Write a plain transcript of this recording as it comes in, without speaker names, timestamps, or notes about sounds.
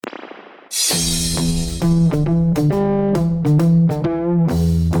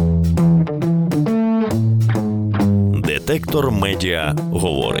Вектор Медіа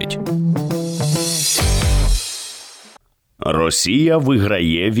говорить. Росія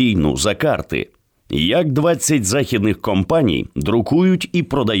виграє війну за карти. Як 20 західних компаній друкують і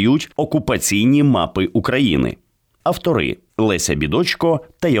продають окупаційні мапи України. Автори – Леся Бідочко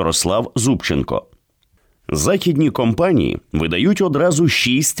та Ярослав Зубченко. Західні компанії видають одразу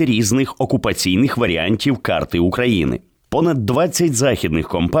 6 різних окупаційних варіантів карти України. Понад 20 західних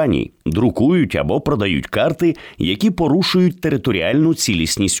компаній друкують або продають карти, які порушують територіальну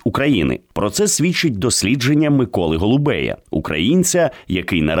цілісність України. Про це свідчить дослідження Миколи Голубея, українця,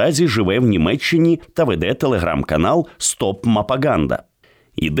 який наразі живе в Німеччині та веде телеграм-канал «Стоп Мапаганда».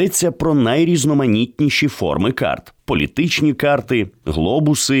 Йдеться про найрізноманітніші форми карт – політичні карти,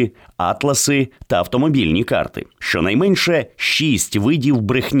 глобуси, атласи та автомобільні карти. Щонайменше 6 видів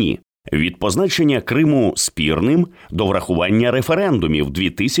брехні. Від позначення Криму спірним до врахування референдумів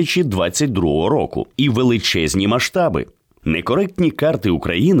 2022 року і величезні масштаби. Некоректні карти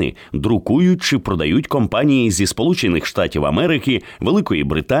України друкують чи продають компанії зі Сполучених Штатів Америки, Великої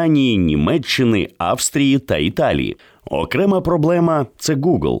Британії, Німеччини, Австрії та Італії. Окрема проблема – це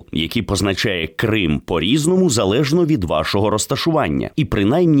Google, який позначає Крим по-різному залежно від вашого розташування. І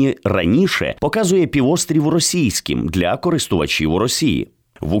принаймні раніше показує півострів російським для користувачів у Росії.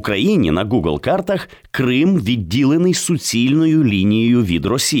 В Україні на Google-картах Крим відділений суцільною лінією від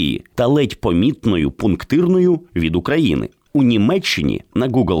Росії та ледь помітною пунктирною від України. У Німеччині на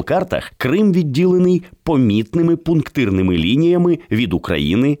Google-картах Крим відділений помітними пунктирними лініями від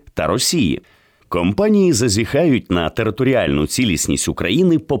України та Росії. Компанії зазіхають на територіальну цілісність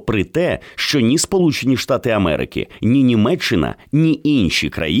України попри те, що ні Сполучені Штати Америки, ні Німеччина, ні інші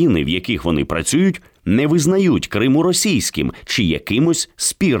країни, в яких вони працюють, не визнають Криму російським чи якимось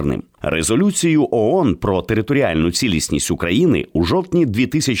спірним. Резолюцію ООН про територіальну цілісність України у жовтні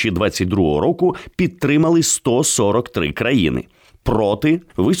 2022 року підтримали 143 країни. Проти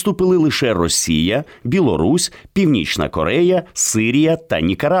виступили лише Росія, Білорусь, Північна Корея, Сирія та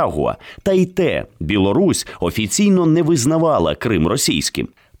Нікарагуа. Та й те, Білорусь офіційно не визнавала Крим російським.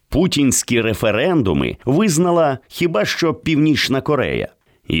 Путінські референдуми визнала хіба що Північна Корея.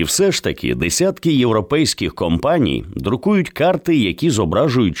 І все ж таки десятки європейських компаній друкують карти, які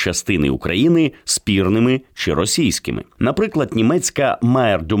зображують частини України спірними чи російськими. Наприклад, німецька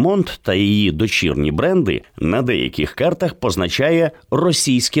Майер Думонт та її дочірні бренди на деяких картах позначає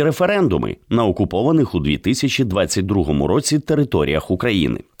російські референдуми на окупованих у 2022 році територіях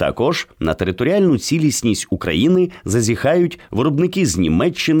України. Також на територіальну цілісність України зазіхають виробники з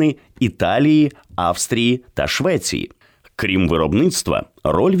Німеччини, Італії, Австрії та Швеції. Крім виробництва,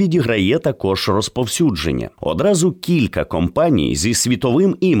 роль відіграє також розповсюдження. Одразу кілька компаній зі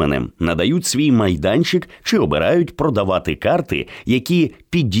світовим іменем надають свій майданчик чи обирають продавати карти, які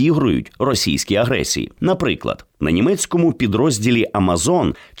підігрують російській агресії. Наприклад, на німецькому підрозділі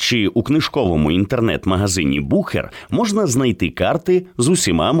Amazon чи у книжковому інтернет-магазині Bucher можна знайти карти з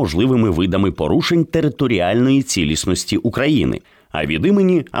усіма можливими видами порушень територіальної цілісності України. А від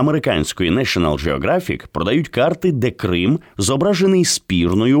імені американської National Geographic продають карти, де Крим зображений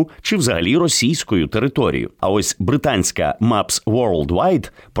спірною чи взагалі російською територією. А ось британська Maps Worldwide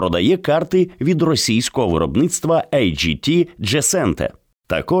продає карти від російського виробництва AGT Gessente.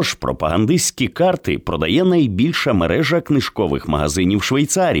 Також пропагандистські карти продає найбільша мережа книжкових магазинів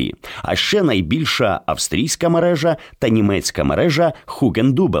Швейцарії, а ще найбільша австрійська мережа та німецька мережа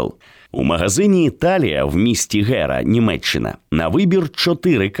Hugendubel. У магазині «Італія» в місті Гера, Німеччина, на вибір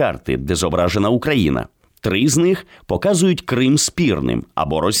 4 карти, де зображена Україна. 3 з них показують Крим спірним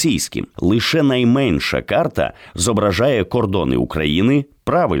або російським. Лише найменша карта зображає кордони України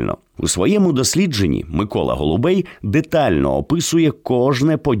правильно. У своєму дослідженні Микола Голубей детально описує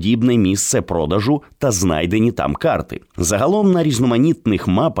кожне подібне місце продажу та знайдені там карти. Загалом на різноманітних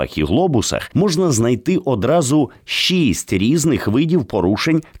мапах і глобусах можна знайти одразу 6 різних видів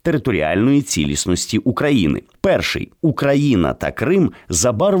порушень територіальної цілісності України. Перший – Україна та Крим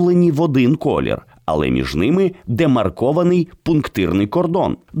забарвлені в один колір, але між ними демаркований пунктирний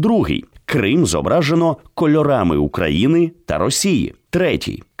кордон. Другий – Крим зображено кольорами України та Росії.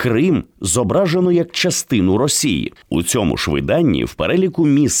 Третій – Крим зображено як частину Росії. У цьому ж виданні в переліку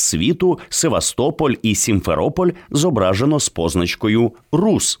міст світу Севастополь і Сімферополь зображено з позначкою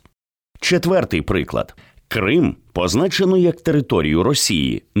 «Рус». Четвертий приклад. Крим позначено як територію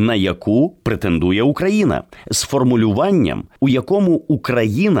Росії, на яку претендує Україна, з формулюванням, у якому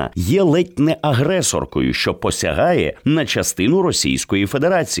Україна є ледь не агресоркою, що посягає на частину Російської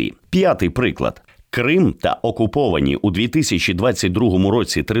Федерації. П'ятий приклад. Крим та окуповані у 2022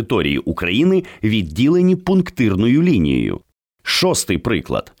 році території України відділені пунктирною лінією. Шостий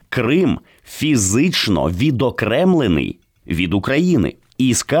приклад. Крим фізично відокремлений від України.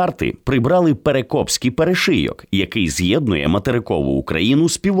 Із карти прибрали перекопський перешийок, який з'єднує материкову Україну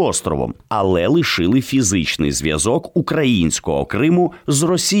з півостровом, але лишили фізичний зв'язок українського Криму з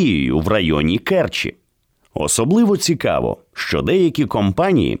Росією в районі Керчі. Особливо цікаво, що деякі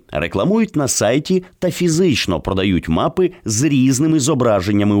компанії рекламують на сайті та фізично продають мапи з різними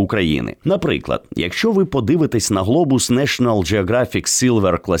зображеннями України. Наприклад, якщо ви подивитесь на глобус National Geographic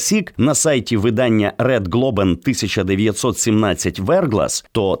Silver Classic на сайті видання Red Globen 1917 Verglas,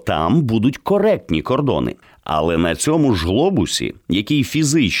 то там будуть коректні кордони. Але на цьому ж глобусі, який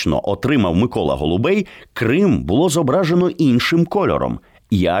фізично отримав Микола Голубей, Крим було зображено іншим кольором –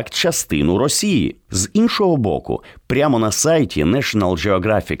 як частину Росії. З іншого боку, прямо на сайті National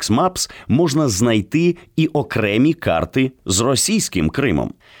Geographic Maps можна знайти і окремі карти з російським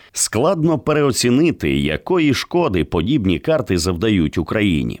Кримом. Складно переоцінити, якої шкоди подібні карти завдають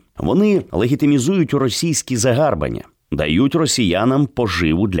Україні. Вони легітимізують російські загарбання, дають росіянам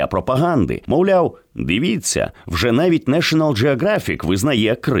поживу для пропаганди. Мовляв, дивіться, вже навіть National Geographic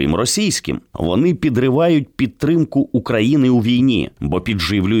визнає Крим російським. Вони підривають підтримку України у війні, бо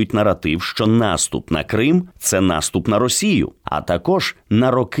підживлюють наратив, що наступ на Крим – це наступ на Росію. А також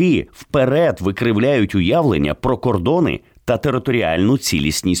на роки вперед викривляють уявлення про кордони та територіальну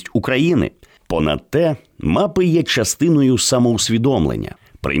цілісність України. Понад те, мапи є частиною самоусвідомлення.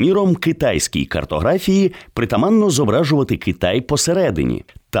 Приміром, китайській картографії притаманно зображувати Китай посередині,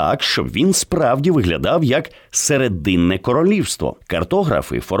 так, щоб він справді виглядав як серединне королівство.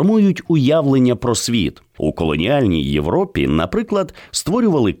 Картографи формують уявлення про світ. У колоніальній Європі, наприклад,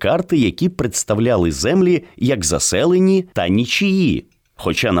 створювали карти, які представляли землі як заселені та нічиї.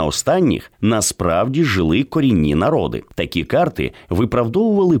 Хоча на останніх насправді жили корінні народи. Такі карти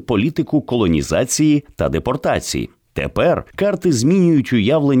виправдовували політику колонізації та депортації. Тепер карти змінюють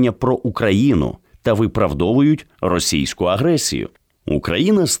уявлення про Україну та виправдовують російську агресію.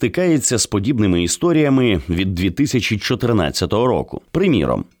 Україна стикається з подібними історіями від 2014 року.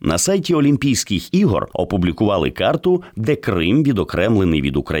 Приміром, на сайті Олімпійських ігор опублікували карту, де Крим відокремлений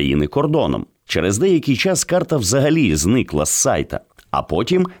від України кордоном. Через деякий час карта взагалі зникла з сайта. А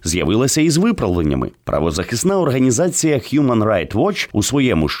потім з'явилася із виправленнями. Правозахисна організація Human Rights Watch у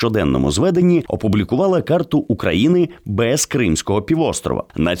своєму щоденному зведенні опублікувала карту України без Кримського півострова.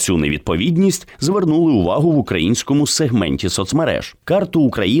 На цю невідповідність звернули увагу в українському сегменті соцмереж. Карту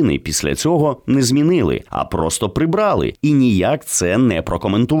України після цього не змінили, а просто прибрали і ніяк це не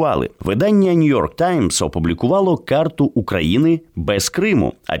прокоментували. Видання New York Times опублікувало карту України без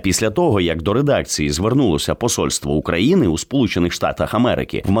Криму, а після того, як до редакції звернулося посольство України у Сполучених Штатах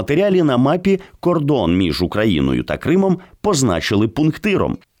Америки, в матеріалі на мапі кордон між Україною та Кримом позначили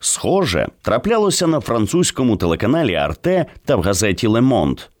пунктиром. Схоже, траплялося на французькому телеканалі Арте та в газеті Le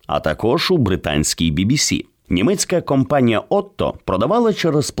Monde, а також у британській BBC. Німецька компанія Otto продавала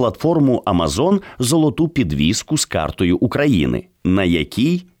через платформу Amazon золоту підвіску з картою України, на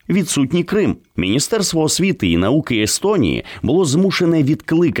якій відсутній Крим. Міністерство освіти і науки Естонії було змушене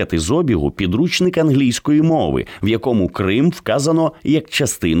відкликати з обігу підручник англійської мови, в якому Крим вказано як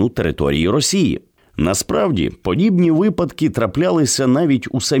частину території Росії. Насправді, подібні випадки траплялися навіть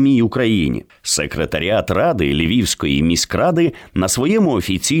у самій Україні. Секретаріат Ради Львівської міськради на своєму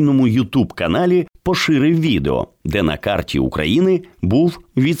офіційному YouTube-каналі поширив відео, де на карті України був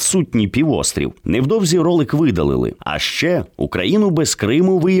відсутній півострів. Невдовзі ролик видалили. А ще Україну без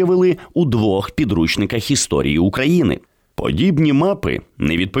Криму виявили у 2 підручниках історії України. Подібні мапи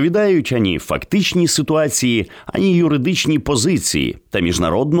не відповідають ані фактичній ситуації, ані юридичній позиції та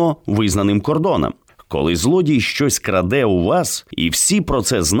міжнародно визнаним кордонам. Коли злодій щось краде у вас, і всі про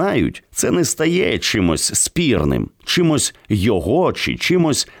це знають, це не стає чимось спірним, чимось його чи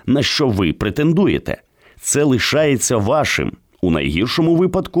чимось, на що ви претендуєте. Це лишається вашим, у найгіршому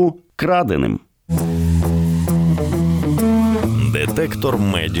випадку – краденим. Детектор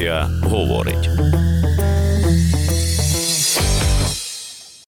медіа говорить.